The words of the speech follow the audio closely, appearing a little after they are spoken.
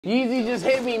Yeezy just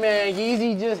hit me, man.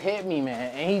 Yeezy just hit me,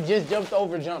 man. And he just jumped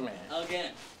over Jumpman.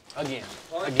 Again.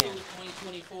 Part 2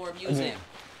 2024 music. Again.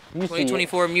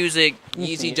 2024 music.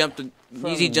 Yeezy jumping.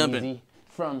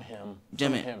 From him.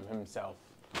 Jimmy. From him himself.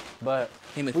 But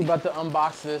Timothy. we about to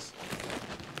unbox this.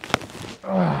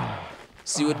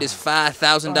 See what this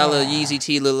 $5,000 Yeezy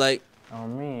tee look like. Oh,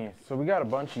 man. So we got a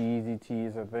bunch of Yeezy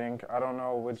tees, I think. I don't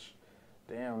know which.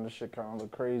 Damn, this shit kind of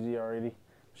look crazy already.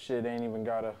 Shit ain't even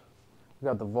got a. We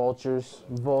got the Vultures.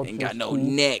 Ain't got no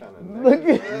neck. Look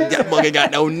at That motherfucker got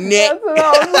no neck. That's what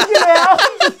I was looking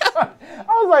at.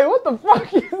 I was like, what the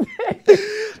fuck is this?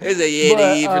 It's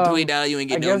a for $20 you ain't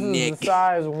get no neck. I guess it's a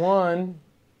size 1.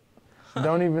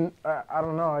 Don't even, I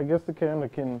don't know. I guess it kind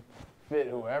of can fit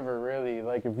whoever, really.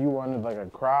 Like, if you wanted, like, a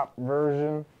crop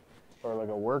version or, like,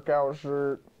 a workout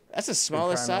shirt. That's the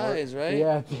smallest size, right?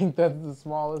 Yeah, I think that's the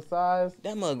smallest size.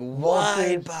 That mug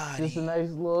wide body. Just a nice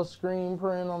little screen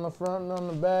print on the front and on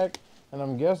the back. And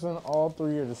I'm guessing all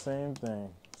 3 are the same thing.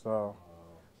 So,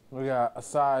 we got a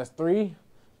size 3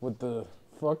 with the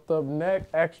fucked up neck,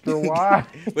 extra wide.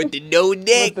 With the no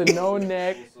neck. With the no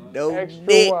neck,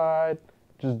 extra wide.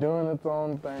 Just doing its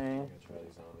own thing.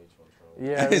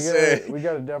 Yeah, we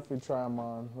gotta definitely try them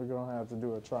on. We're gonna have to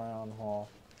do a try-on haul.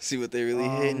 See what they really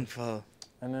hitting for.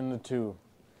 And then the 2.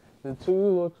 The 2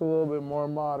 looks a little bit more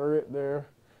moderate there.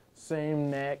 Same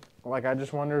neck. Like, I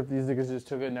just wonder if these niggas just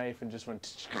took a knife and just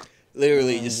went...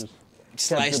 Literally just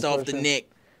sliced off the neck.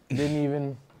 Didn't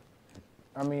even...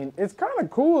 I mean, it's kind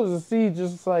of cool to see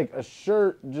just, like, a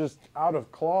shirt just out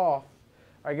of cloth.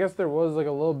 I guess there was, like,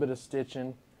 a little bit of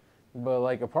stitching. But,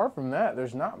 like, apart from that,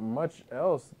 there's not much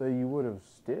else that you would have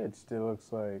stitched, it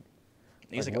looks like.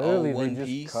 It's like literally, all one they just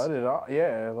piece. cut it off.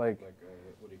 Yeah, like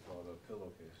what do you call it, a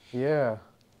pillowcase? Yeah.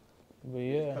 But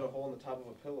yeah. Cut a hole in the top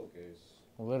of a pillowcase.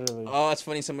 Literally. Oh, that's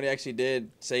funny. Somebody actually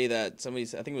did say that. I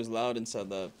think it was Loud and said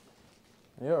that.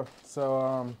 Yeah.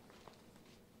 So,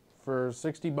 for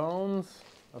 60 bones,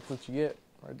 that's what you get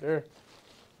right there.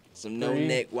 Some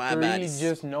no-neck wide bodies. 3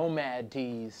 just nomad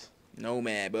tees.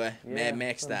 Nomad, boy. Yeah, Mad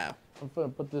Max style. I'm gonna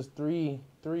put this 3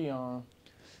 on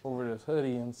over this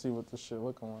hoodie and see what this shit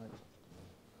looking like.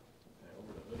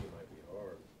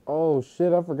 Oh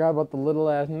shit, I forgot about the little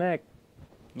ass neck.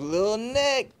 Little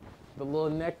neck. The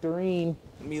little nectarine.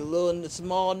 Me a little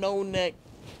small no neck.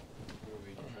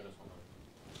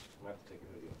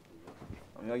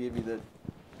 I'll give you the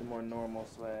more normal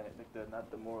swag, like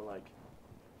not the more like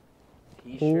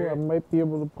t-shirt. I might be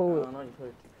able to pull it.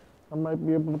 I might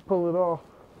be able to pull it off.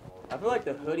 I feel like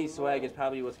the hoodie swag is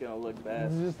probably what's gonna look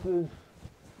best. It's just the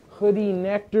hoodie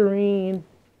nectarine,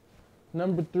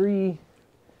 number 3.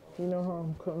 You know how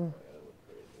I'm coming.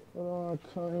 You know how I'm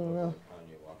coming now.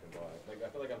 Kanye walking by. Like, I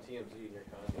feel like I'm TMZ and you're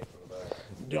Kanye from the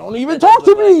back. Don't even talk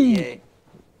to me!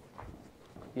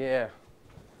 Yeah.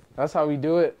 That's how we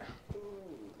do it.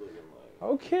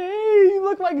 Okay, you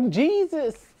look like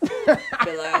Jesus.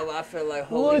 I feel like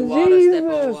holy Lord water, Jesus. step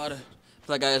on water. I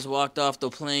feel like I just walked off the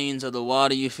plains of the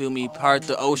water, you feel me? Part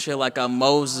the ocean like I'm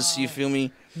Moses, you feel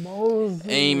me? Moses.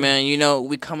 Amen.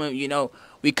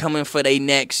 We coming for they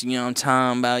next, you know what I'm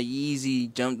talking about?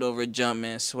 Yeezy jumped over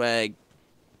Jumpman swag.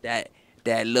 That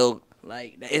little,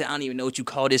 like, I don't even know what you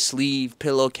call this sleeve,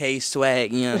 pillowcase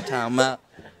swag, you know what I'm talking about?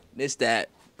 This that,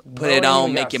 put it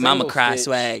on, make your mama cry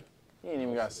swag. He ain't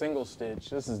even got single stitch.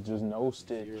 This is just no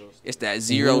stitch. It's that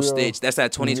zero stitch. That's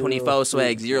that 2024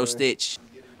 swag, zero stitch.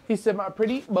 He said, my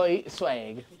pretty boy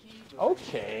swag.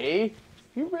 Okay.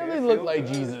 You really look like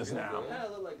Jesus now. I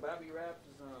look like Bobby Raps.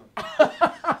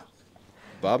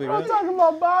 Bobby I'm Raps? talking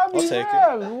about Bobby I'll take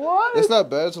Raps. it. What? It's not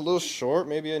bad. It's a little short.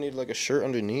 Maybe I need like a shirt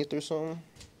underneath or something.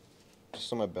 Just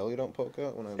so my belly don't poke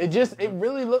out when I... It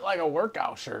really looked like a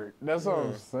workout shirt. That's what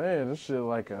I'm saying. This shit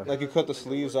like a... Like you cut the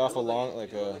sleeves off along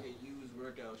like a... Like a used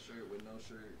workout shirt with no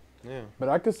shirt. Yeah. But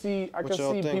I could see What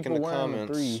y'all think in people the wearing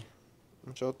comments? the 3.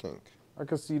 What y'all think? I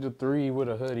could see the 3 with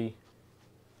a hoodie.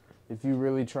 If you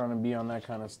really trying to be on that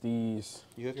kind of steez.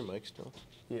 You have your mic still?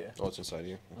 Yeah. Oh, it's inside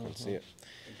you. I can't see it.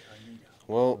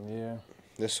 Well, Yeah.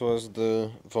 this was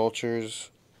the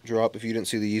Vultures drop. If you didn't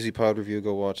see the Yeezy Pod review,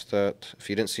 go watch that. If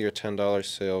you didn't see our $10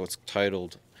 sale, it's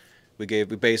titled. We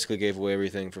basically gave away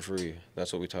everything for free.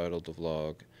 That's what we titled the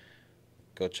vlog.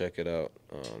 Go check it out.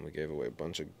 We gave away a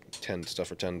bunch of stuff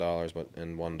for $10,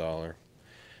 and $1.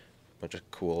 Bunch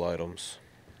of cool items.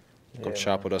 Come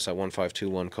shop with us at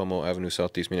 1521 Como Avenue,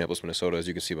 Southeast Minneapolis, Minnesota. As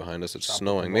you can see behind us, it's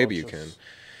snowing. Maybe you can.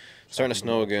 It's starting to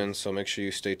snow again, so make sure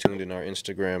you stay tuned in our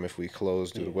Instagram if we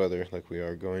close due to weather, like we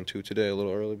are going to today a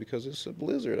little early because it's a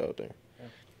blizzard out there.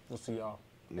 We'll see y'all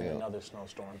in another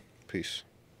snowstorm. Peace.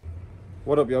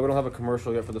 What up, y'all? We don't have a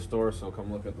commercial yet for the store, so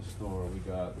come look at the store. We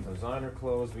got designer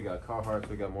clothes, we got Carhartts,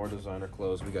 we got more designer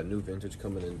clothes, we got new vintage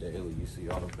coming in daily. You see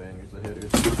all the bangers, the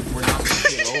hitters. We're not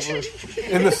looking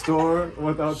over in the store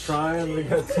without trying. We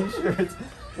got t-shirts,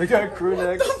 we got crew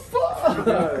necks, we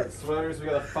got sweaters, we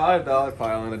got a $5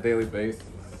 pile on a daily basis.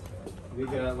 We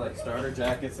got like starter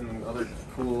jackets and other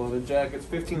cool other jackets.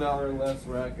 $15 or less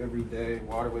rack every day.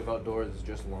 Waterwave Outdoors is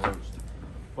just launched.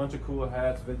 Bunch of cool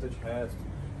hats, vintage hats.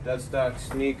 Dead stock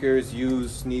sneakers,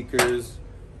 used sneakers,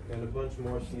 and a bunch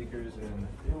more sneakers and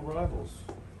new arrivals.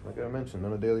 Like I mentioned,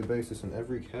 on a daily basis in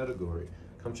every category.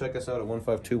 Come check us out at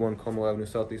 1521 Como Avenue,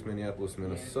 Southeast Minneapolis,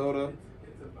 Minnesota,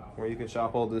 where you can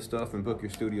shop all this stuff and book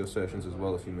your studio sessions as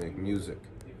well if you make music.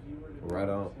 Right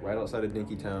outside of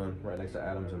Dinkytown, right next to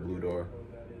Adams and Blue Door.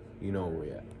 You know where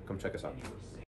we're at. Come check us out.